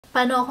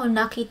paano ako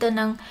nakita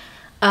ng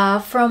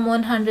from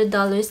 $100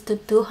 to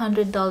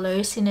 $200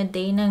 in a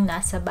day nang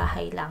nasa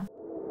bahay lang.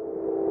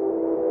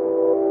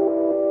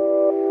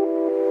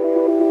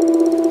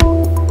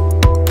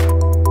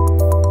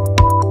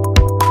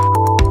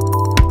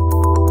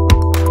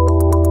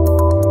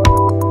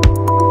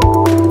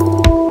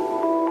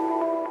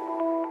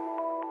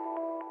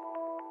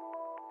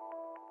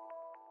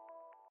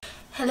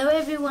 Hello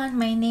everyone,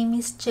 my name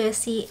is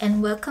Jessie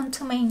and welcome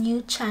to my new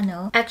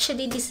channel.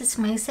 Actually, this is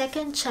my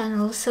second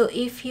channel, so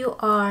if you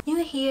are new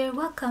here,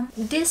 welcome.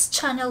 This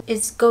channel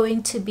is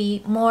going to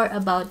be more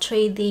about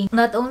trading,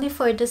 not only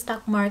for the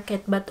stock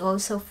market but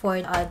also for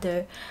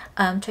other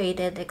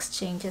traded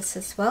exchanges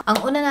as well. Ang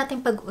una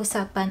nating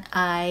pag-uusapan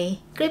ay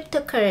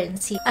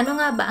cryptocurrency.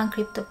 Ano nga ba ang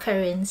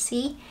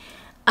cryptocurrency?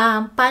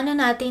 Paano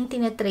natin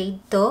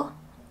tinatrade to?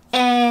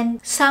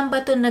 And saan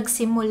ba to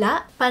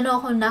nagsimula?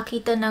 Paano ako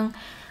nakita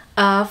ng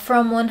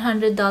from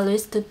 $100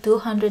 to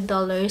 $200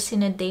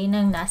 in a day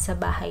nang nasa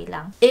bahay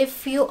lang.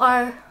 If you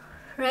are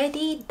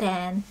ready,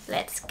 then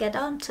let's get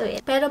on to it.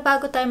 Pero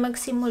bago tayo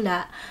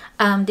magsimula,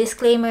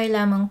 disclaimer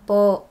lamang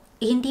po,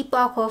 hindi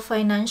po ako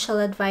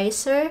financial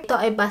advisor. Ito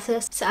ay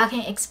base sa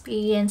aking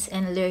experience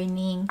and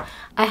learning.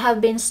 I have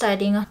been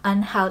studying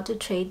on how to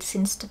trade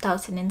since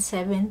 2017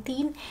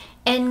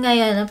 and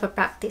ngayon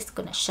napapractice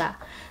ko na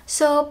siya.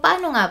 So,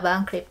 paano nga ba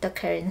ang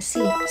cryptocurrency?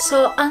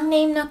 So, ang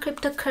name ng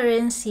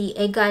cryptocurrency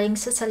ay galing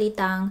sa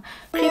salitang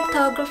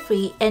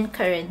cryptography and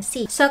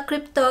currency. Sa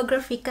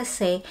cryptography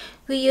kasi,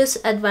 we use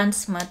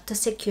advanced math to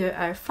secure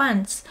our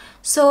funds.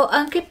 So,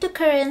 ang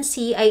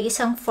cryptocurrency ay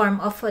isang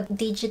form of a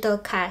digital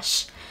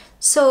cash.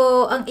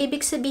 So, ang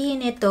ibig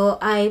sabihin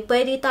nito ay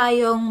pwede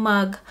tayong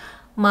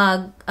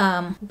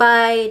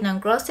buy ng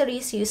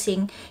groceries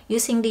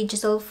using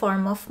digital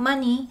form of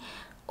money,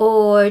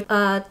 or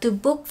to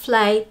book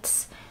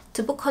flights, to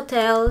book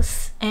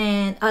hotels,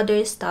 and other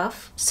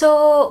stuff.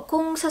 So,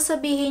 kung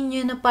sasabihin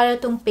nyo na para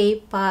tong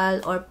PayPal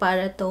or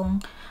para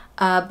tong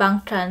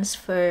bank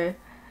transfer,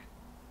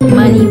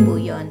 money po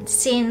yun.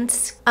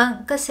 Since,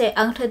 kasi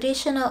ang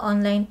traditional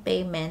online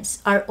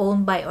payments are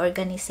owned by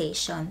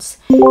organizations.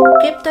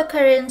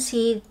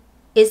 Cryptocurrency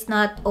is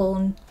not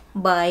owned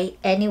by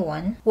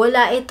anyone.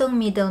 Wala itong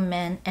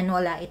middleman and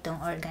wala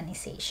itong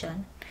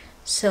organization.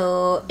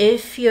 So,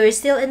 if you're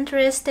still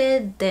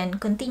interested, then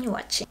continue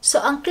watching.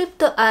 So, ang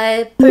crypto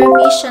ay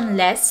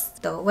permissionless.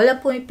 Wala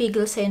po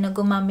ipigil sa'yo na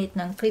gumamit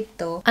ng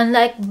crypto.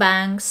 Unlike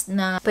banks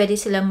na pwede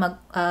silang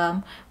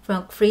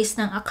mag-freeze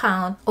ng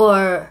account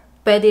or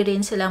pwede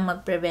rin silang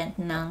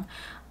mag-prevent ng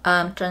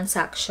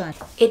transaction.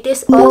 It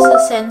is also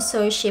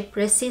censorship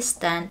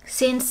resistant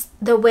since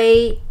the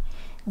way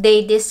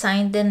they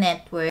designed the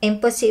network,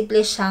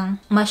 imposible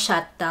siyang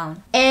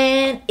ma-shutdown.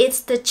 And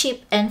it's the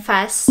cheap and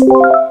fast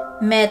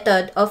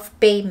method of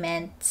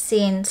payment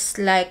since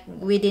like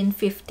within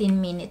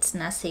 15 minutes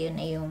nasa yun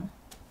na yung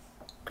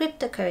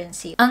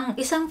cryptocurrency. Ang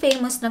isang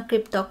famous na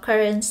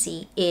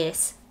cryptocurrency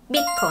is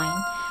Bitcoin.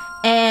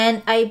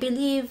 And I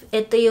believe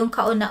ito yung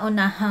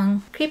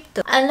kauna-unahang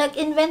crypto. Ang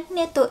nag-invent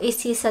nito is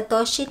si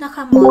Satoshi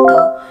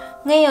Nakamoto.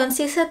 Ngayon,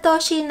 si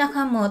Satoshi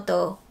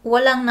Nakamoto,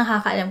 walang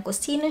nakakaalam kung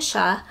sino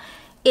siya.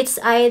 It's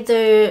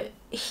either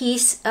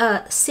he's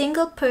a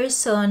single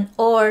person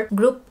or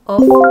group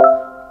of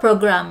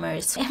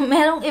programmers.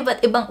 Merong iba't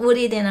ibang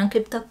uri din ng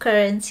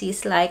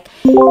cryptocurrencies like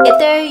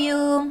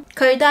Ethereum,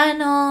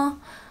 Cardano,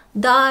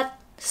 DOT,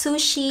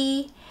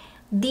 Sushi,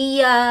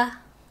 Dia,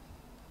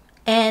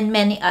 and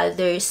many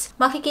others.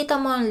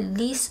 Makikita mo ang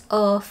list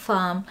of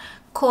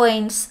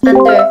coins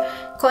under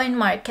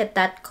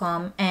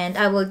coinmarket.com, and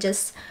I will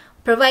just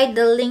provide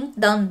the link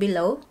down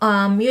below.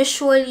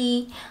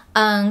 Usually,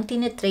 ang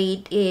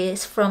tinitrade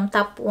is from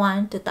top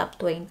 1 to top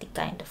 20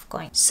 kind of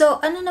coin. So,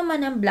 ano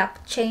naman ang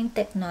blockchain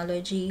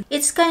technology?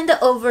 It's kind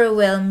of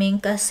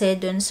overwhelming kasi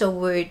dun sa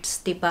words,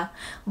 diba?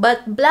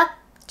 But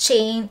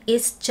blockchain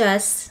is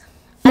just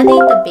a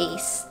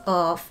database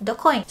of the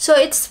coin. So,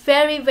 it's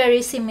very,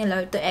 very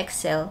similar to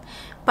Excel.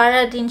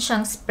 Para din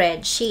siyang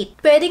spreadsheet.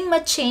 Pwedeng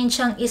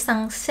ma-change ang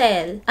isang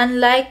cell.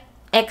 Unlike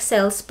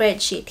Excel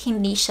spreadsheet,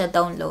 hindi siya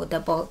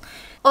downloadable.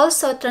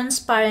 Also,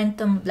 transparent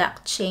ang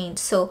blockchain.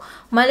 So,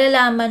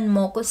 malalaman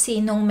mo kung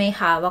sinong may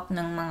hawak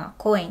ng mga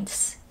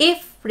coins.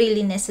 If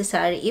really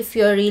necessary, if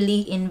you're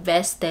really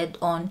invested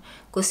on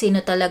kung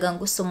sino talagang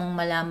gusto mong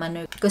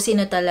malaman or kung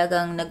sino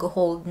talagang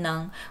nag-hold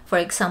ng,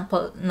 for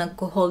example,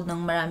 nag-hold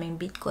ng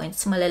maraming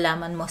bitcoins,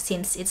 malalaman mo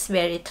since it's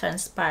very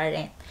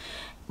transparent.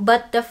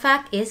 But the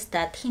fact is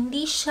that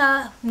hindi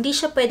siya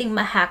pwedeng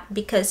ma-hack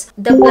because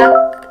the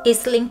block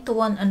is linked to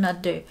one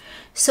another.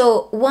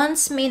 So,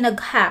 once may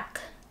nag-hack,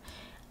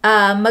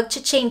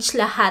 mag-change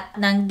lahat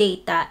ng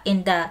data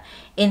in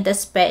the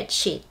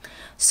spreadsheet.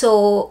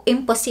 So,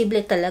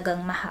 imposible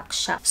talagang ma-hack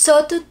siya.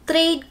 So, to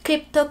trade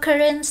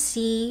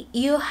cryptocurrency,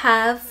 you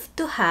have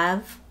to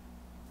have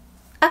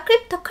a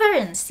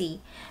cryptocurrency.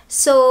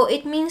 So,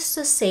 it means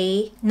to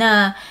say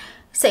na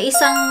sa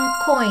isang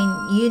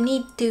coin, you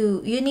need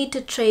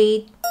to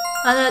trade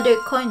another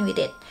coin with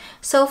it.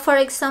 So, for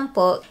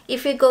example,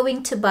 if you're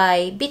going to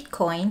buy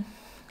Bitcoin,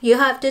 you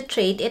have to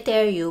trade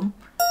Ethereum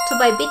to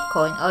buy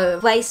Bitcoin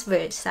or vice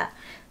versa.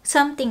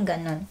 Something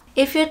ganon.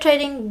 If you're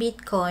trading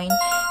Bitcoin,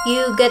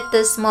 you get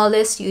the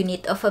smallest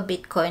unit of a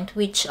Bitcoin,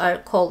 which are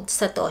called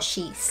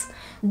Satoshis.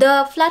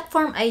 The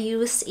platform I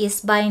use is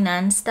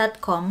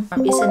Binance.com.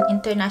 It's an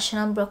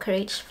international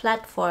brokerage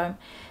platform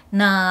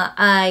na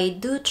I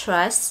do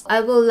trust.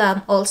 I will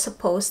also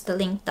post the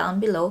link down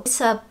below.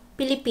 Sa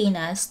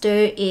Pilipinas,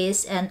 there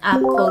is an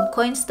app called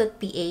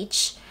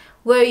coins.ph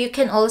where you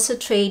can also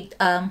trade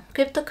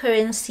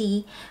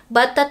cryptocurrency,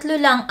 but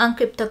tatlo lang ang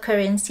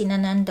cryptocurrency na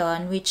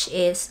nandun, which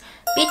is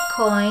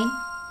Bitcoin,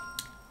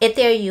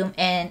 Ethereum,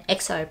 and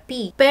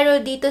XRP. Pero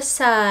dito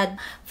sa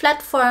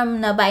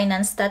platform na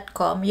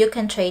Binance.com, you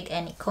can trade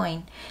any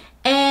coin.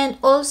 And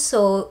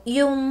also,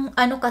 yung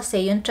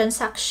yung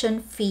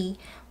transaction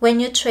fee when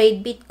you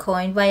trade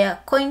Bitcoin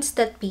via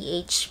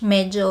coins.ph,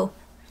 medyo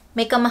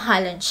may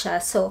kamahalan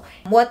siya. So,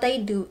 what I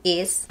do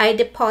is, I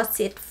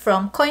deposit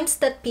from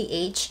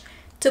coins.ph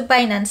to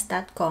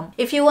Binance.com.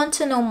 If you want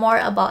to know more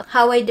about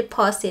how I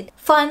deposit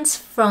funds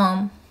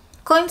from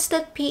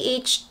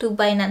coins.ph to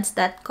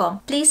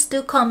Binance.com, please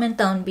do comment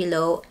down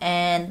below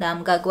and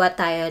gagawa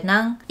tayo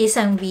ng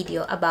isang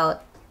video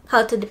about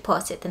how to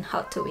deposit and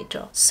how to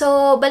withdraw.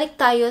 So, balik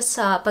tayo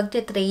sa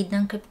pagtitrade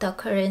ng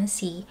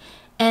cryptocurrency.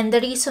 And the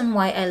reason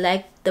why I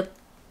like the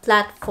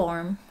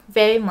platform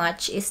very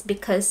much is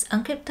because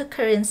ang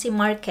cryptocurrency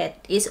market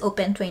is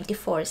open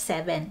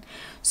 24/7.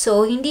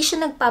 So, hindi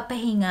siya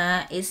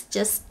nagpapahinga, it's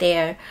just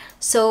there.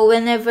 So,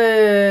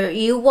 whenever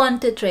you want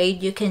to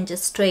trade, you can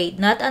just trade.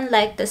 Not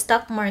unlike the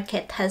stock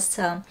market has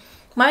some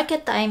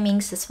market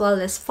timings as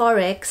well as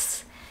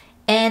forex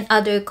and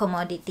other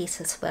commodities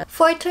as well.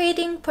 For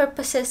trading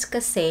purposes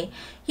kasi,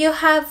 you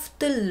have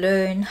to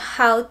learn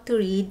how to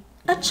read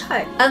a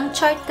chart. Ang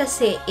chart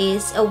kasi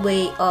is a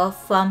way of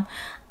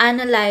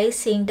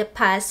analyzing the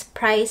past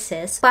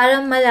prices para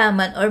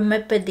malaman or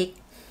ma-predict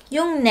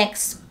yung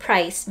next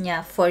price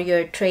niya for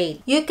your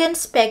trade. You can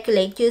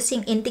speculate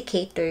using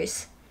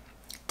indicators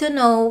to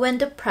know when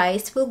the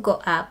price will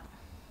go up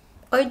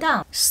or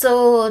down.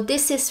 So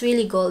this is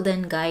really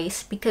golden,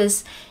 guys,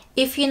 because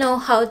if you know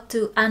how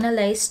to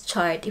analyze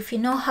chart, if you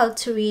know how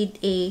to read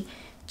a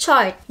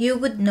chart, you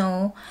would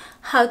know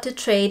how to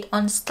trade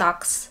on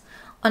stocks,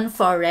 on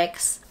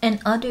forex, and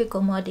other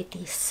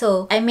commodities.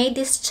 So I made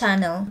this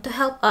channel to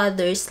help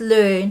others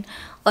learn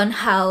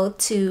on how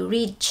to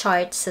read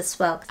charts as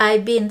well.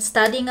 I've been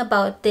studying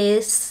about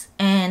this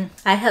and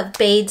I have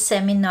paid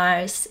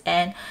seminars,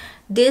 and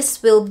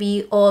this will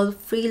be all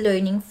free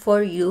learning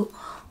for you.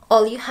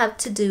 All you have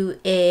to do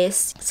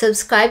is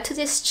subscribe to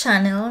this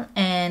channel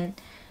and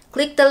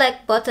click the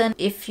like button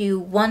if you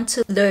want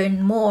to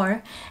learn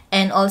more,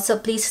 and also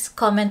please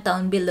comment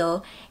down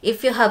below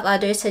if you have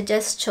other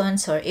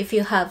suggestions or if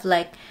you have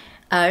like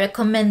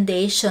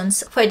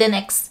recommendations for the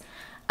next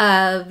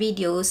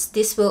videos.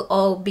 This will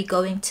all be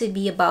going to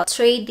be about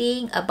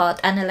trading, about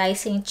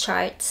analyzing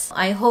charts.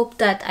 I hope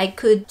that I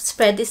could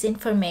spread this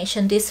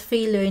information, this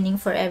free learning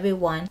for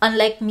everyone.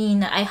 Unlike me,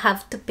 na I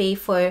have to pay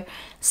for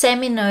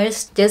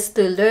seminars just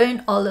to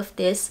learn all of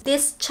this.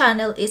 This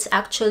channel is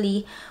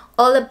actually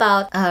all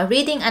about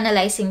reading,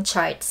 analyzing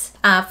charts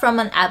from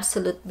an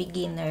absolute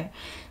beginner.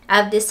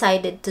 I've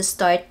decided to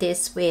start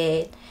this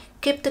with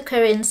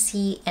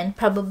cryptocurrency, and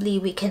probably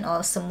we can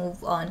also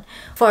move on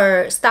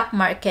for stock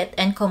market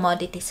and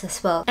commodities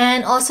as well.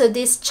 And also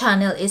this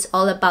channel is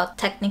all about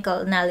technical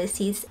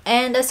analysis.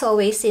 And as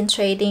always in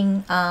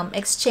trading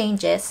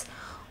exchanges,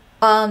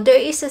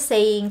 there is a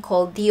saying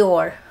called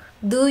DOR.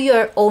 Do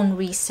your own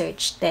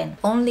research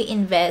then. Only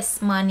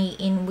invest money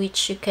in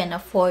which you can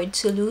afford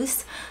to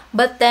lose.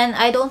 But then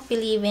I don't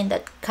believe in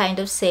that kind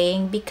of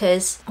saying,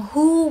 because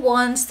who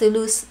wants to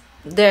lose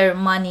their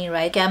money,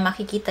 right? Kaya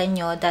makikita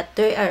nyo that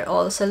there are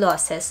also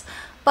losses,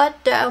 but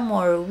there are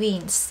more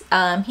wins.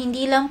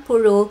 Hindi lang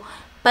puro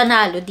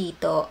panalo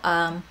dito.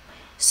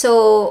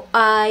 So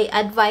I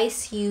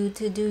advise you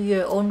to do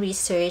your own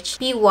research.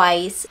 Be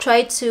wise.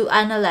 Try to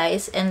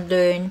analyze and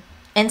learn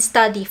and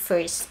study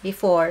first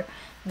before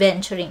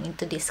venturing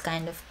into this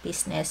kind of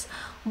business.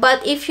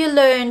 But if you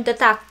learn the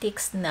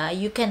tactics na,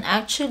 you can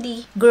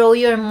actually grow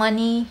your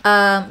money.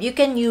 You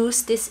can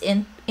use this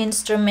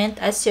instrument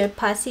as your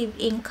passive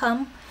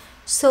income.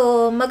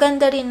 So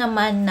maganda rin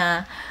naman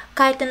na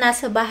kahit na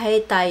nasa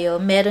bahay tayo,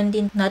 meron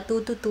din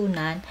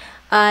natututunan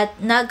at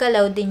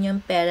nagalaw din yung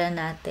pera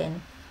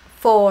natin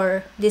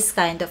for this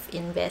kind of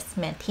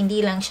investment. Hindi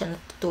lang siya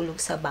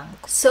natutulog sa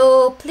bangko.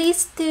 So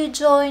please do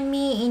join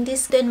me in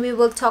this. Then we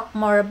will talk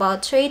more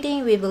about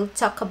trading. We will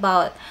talk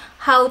about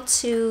how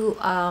to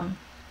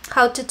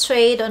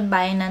trade on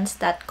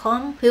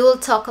Binance.com. We will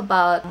talk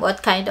about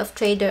what kind of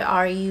trader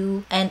are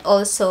you, and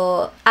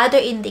also other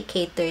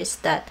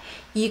indicators that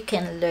you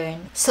can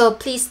learn. So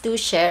please do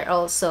share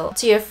also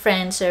to your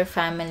friends or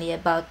family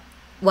about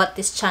what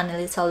this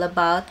channel is all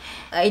about.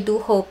 I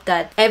do hope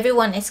that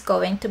everyone is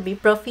going to be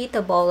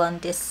profitable on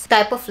this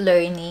type of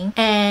learning,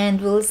 and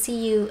we'll see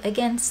you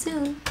again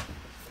soon.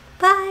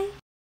 Bye!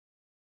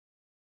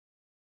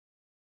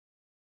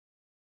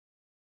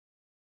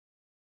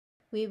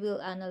 we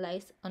will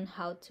analyze on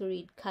how to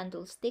read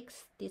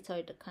candlesticks. These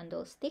are the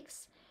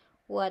candlesticks.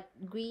 What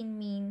green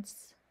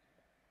means,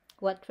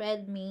 what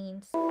red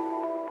means,